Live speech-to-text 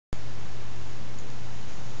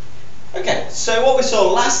Okay, so what we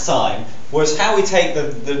saw last time was how we take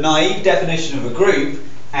the naive definition of a group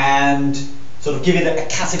and sort of give it a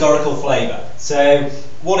categorical flavour. So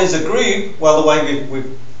what is a group? Well, the way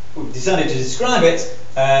we've decided to describe it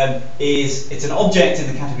is it's an object in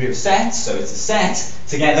the category of sets, so it's a set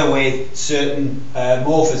together with certain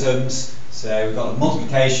morphisms. So we've got the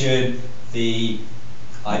multiplication, the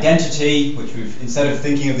identity, which we've, instead of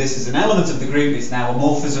thinking of this as an element of the group, it's now a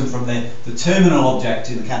morphism from the terminal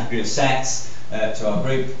object in the category of sets to our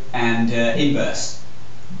group, and inverse,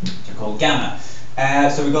 which are called gamma.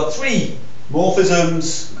 So we've got three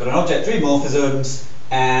morphisms, we've got an object, three morphisms,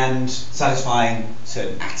 and satisfying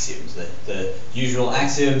certain axioms, the usual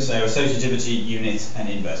axioms, so associativity, unit, and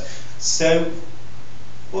inverse. So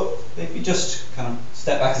if we just kind of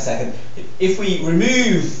step back a second, if we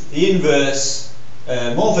remove the inverse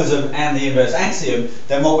morphism and the inverse axiom,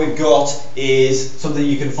 then what we've got is something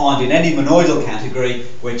you can find in any monoidal category,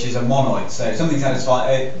 which is a monoid. So something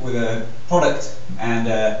satisfied with a product and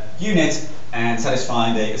a unit, and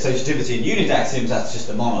satisfying the associativity and unit axioms, that's just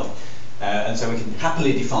a monoid. And so we can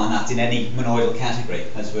happily define that in any monoidal category,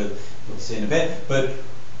 as we'll see in a bit. But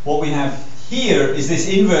what we have here is this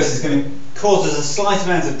inverse is going to cause us a slight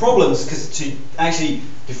amount of problems, because to actually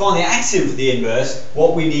define the axiom for the inverse,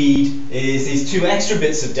 what we need is these two extra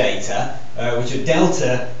bits of data, which are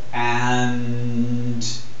delta and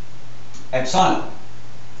epsilon.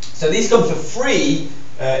 So these come for free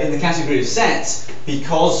in the category of sets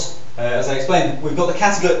because, as I explained, we've got the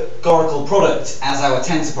categorical product as our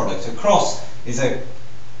tensor product. So cross is a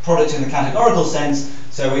product in the categorical sense,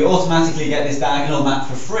 so we automatically get this diagonal map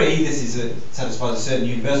for free. This satisfies a certain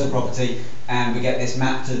universal property, and we get this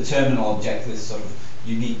map to the terminal object, this sort of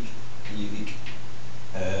unique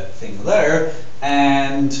thing there.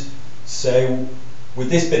 And so with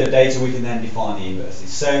this bit of data we can then define the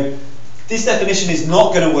inverses. So this definition is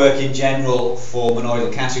not going to work in general for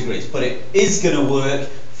monoidal categories, but it is going to work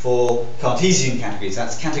for Cartesian categories.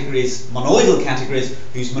 That's categories, monoidal categories,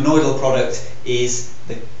 whose monoidal product is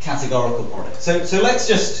the categorical product. So let's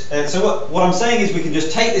just, what I'm saying is we can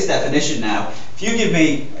just take this definition now. If you give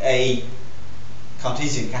me a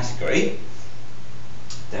Cartesian category,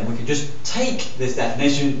 then we can just take this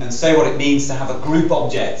definition and say what it means to have a group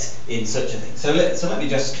object in such a thing. So let me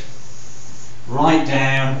just write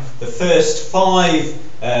down the first five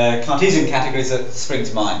Cartesian categories that spring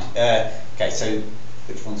to mind. Okay, so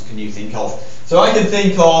which ones can you think of? So I can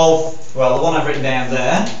think of, well, the one I've written down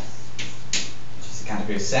there, which is the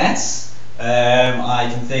category of sets. I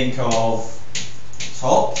can think of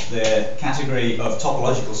top, the category of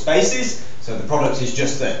topological spaces. So the product is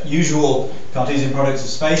just the usual Cartesian products of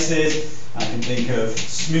spaces. I can think of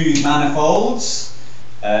smooth manifolds.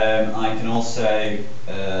 I can also,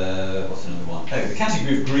 what's another one? Oh, the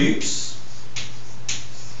category of groups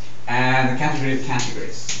and the category of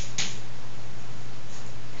categories.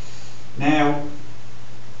 Now,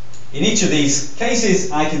 in each of these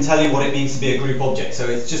cases, I can tell you what it means to be a group object. So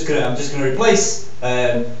it's just I'm just going to replace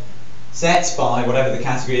sets by whatever the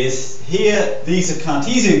category is. Here, these are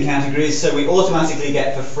Cartesian categories, so we automatically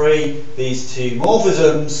get for free these two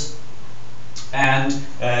morphisms, and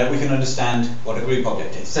we can understand what a group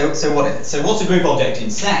object is. So what is it? So what's a group object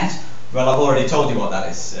in set? Well, I've already told you what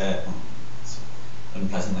that is. It's an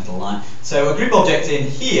unpleasant little line. So a group object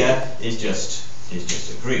in here is just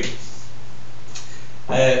a group.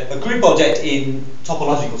 A group object in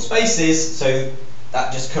topological spaces, so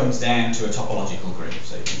that just comes down to a topological group.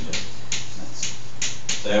 So you can just,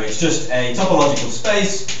 so it's just a topological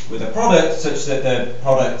space with a product such that the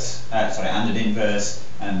product, and an inverse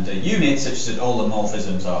and a unit such that all the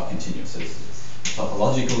morphisms are continuous. So it's a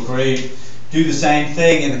topological group. Do the same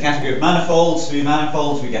thing in the category of manifolds. Smooth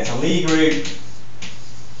manifolds, we get a Lie group.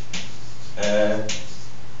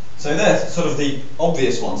 So that's sort of the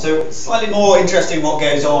obvious one. So it's slightly more interesting what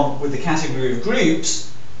goes on with the category of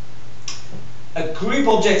groups. A group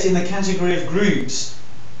object in the category of groups.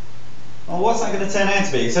 Well, what's that going to turn out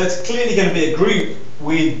to be? So it's clearly going to be a group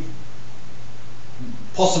with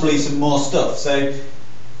possibly some more stuff. So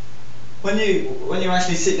when you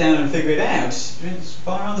actually sit down and figure it out,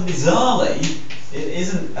 rather bizarrely, it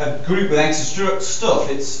isn't a group with extra stuff.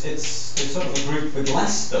 It's sort of a group with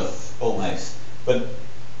less stuff almost. But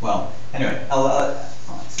well, anyway, I'll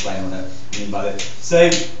explain what I mean by this. So,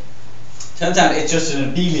 turns out it's just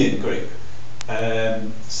an abelian group.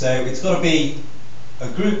 So it's got to be a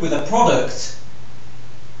group with a product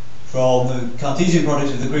from the Cartesian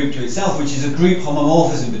product of the group to itself, which is a group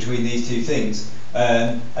homomorphism between these two things.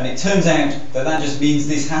 And it turns out that just means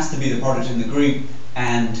this has to be the product in the group,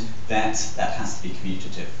 and that has to be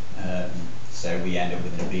commutative. So we end up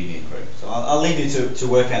with an abelian group. So I'll leave you to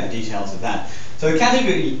work out the details of that. So a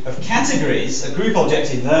category of categories, a group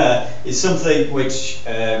object in there, is something which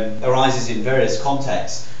arises in various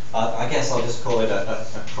contexts. I guess I'll just call it a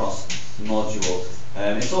cross module.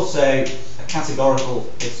 It's also a categorical,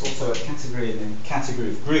 it's also a category in a category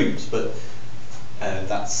of groups, but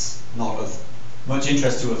that's not of much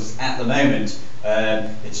interest to us at the moment.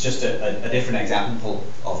 It's just a different example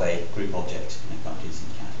of a group object in a Cartesian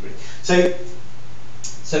category.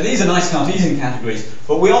 So these are nice Cartesian categories,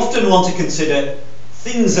 but we often want to consider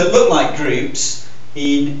things that look like groups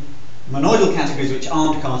in monoidal categories which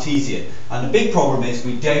aren't Cartesian. And the big problem is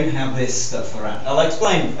we don't have this stuff around. I'll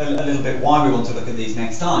explain a little bit why we want to look at these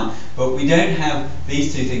next time, but we don't have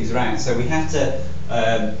these two things around. So we have to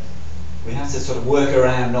sort of work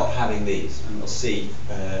around not having these, and we'll see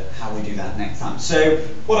how we do that next time. So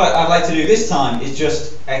what I'd like to do this time is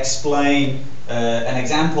just explain an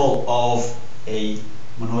example of a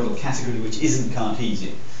monoidal category which isn't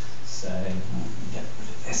Cartesian. So let me get rid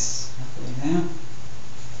of this now.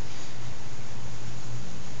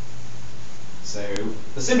 So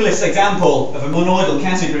the simplest example of a monoidal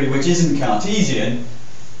category which isn't Cartesian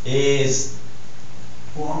is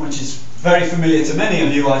one which is very familiar to many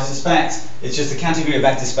of you, I suspect. It's just a category of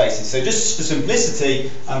vector spaces. So just for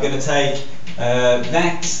simplicity, I'm going to take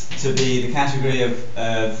vect to be the category of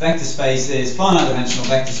vector spaces, finite dimensional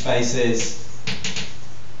vector spaces,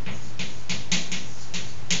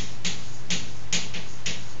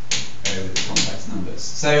 over the complex numbers.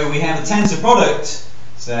 So we have a tensor product.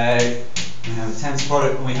 So we have a tensor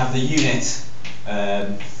product, and we have the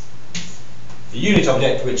unit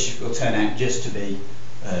object, which will turn out just to be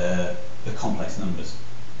the complex numbers.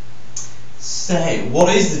 So,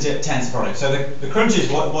 what is the tensor product? So the crunch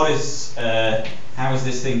is how is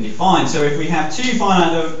this thing defined? So if we have two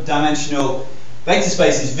finite dimensional vector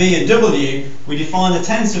spaces V and W, we define the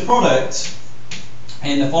tensor product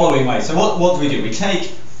in the following way. So what do? We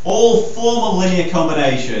take all formal linear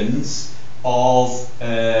combinations of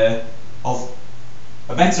a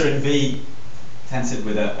vector in V tensored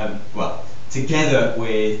with together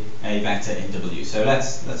with a vector in W. So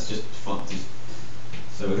let's just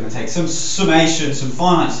so we're going to take some summation, some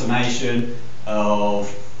finite summation of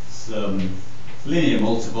some linear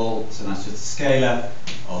multiple, so that's just a scalar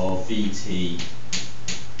of Vt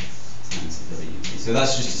times Wt. So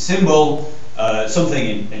that's just a symbol,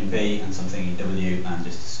 something in V and something in W, and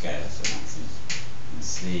just a scalar. So that's in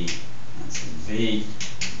C, that's in V,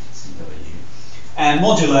 that's in W. And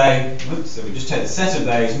modulo, so we just take the set of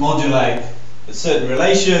those, modulo certain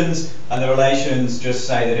relations, and the relations just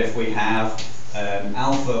say that if we have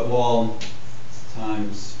alpha 1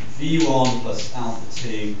 times V1 plus alpha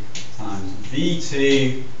 2 times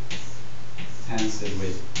V2 tensored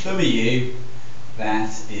with W,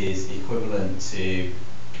 that is equivalent to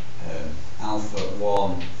alpha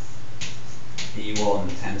 1 V1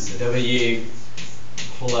 tensor W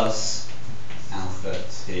plus alpha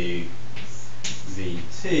 2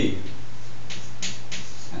 V2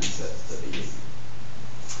 tensor W,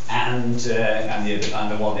 and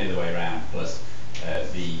the one the other way around, plus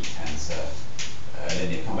V tensor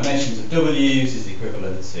linear combinations of W's is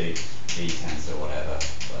equivalent to V tensor whatever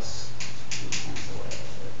plus V tensor whatever.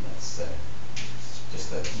 That's just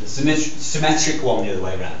the symmetric one the other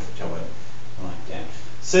way around, which I won't write down.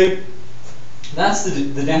 So that's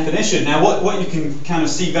the definition. Now what you can kind of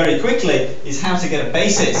see very quickly is how to get a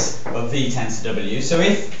basis of V tensor W. So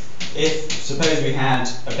if suppose we had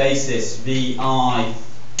a basis Vi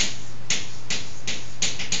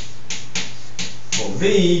for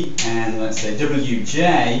V, and let's say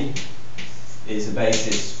Wj is a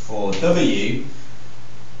basis for W,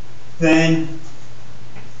 then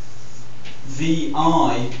Vi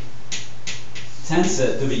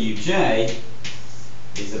tensor Wj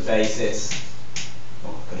is a basis. Oh,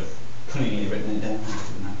 I could have cunningly written it down.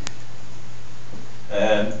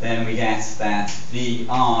 Then we get that Vi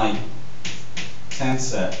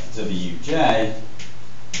tensor Wj,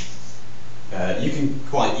 you can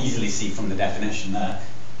quite easily see from the definition there,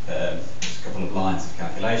 just a couple of lines of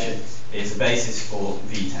calculation, is a basis for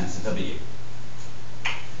V tensor W.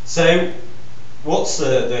 So what's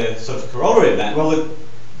the sort of corollary of that? Well,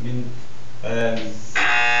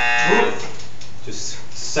 just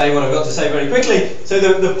say what I've got to say very quickly. So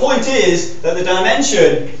the point is that the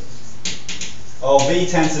dimension of V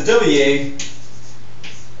tensor W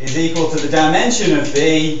is equal to the dimension of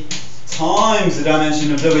V times the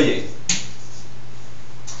dimension of W.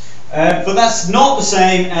 But that's not the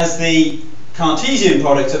same as the Cartesian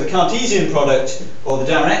product. So the Cartesian product, or the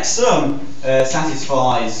direct sum,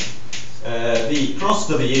 satisfies V cross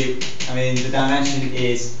W. I mean, the dimension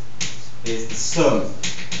is is the sum.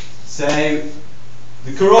 So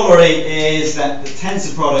the corollary is that the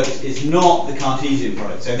tensor product is not the Cartesian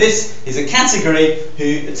product. So this is a category,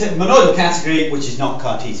 a monoidal category, which is not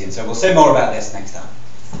Cartesian. So we'll say more about this next time.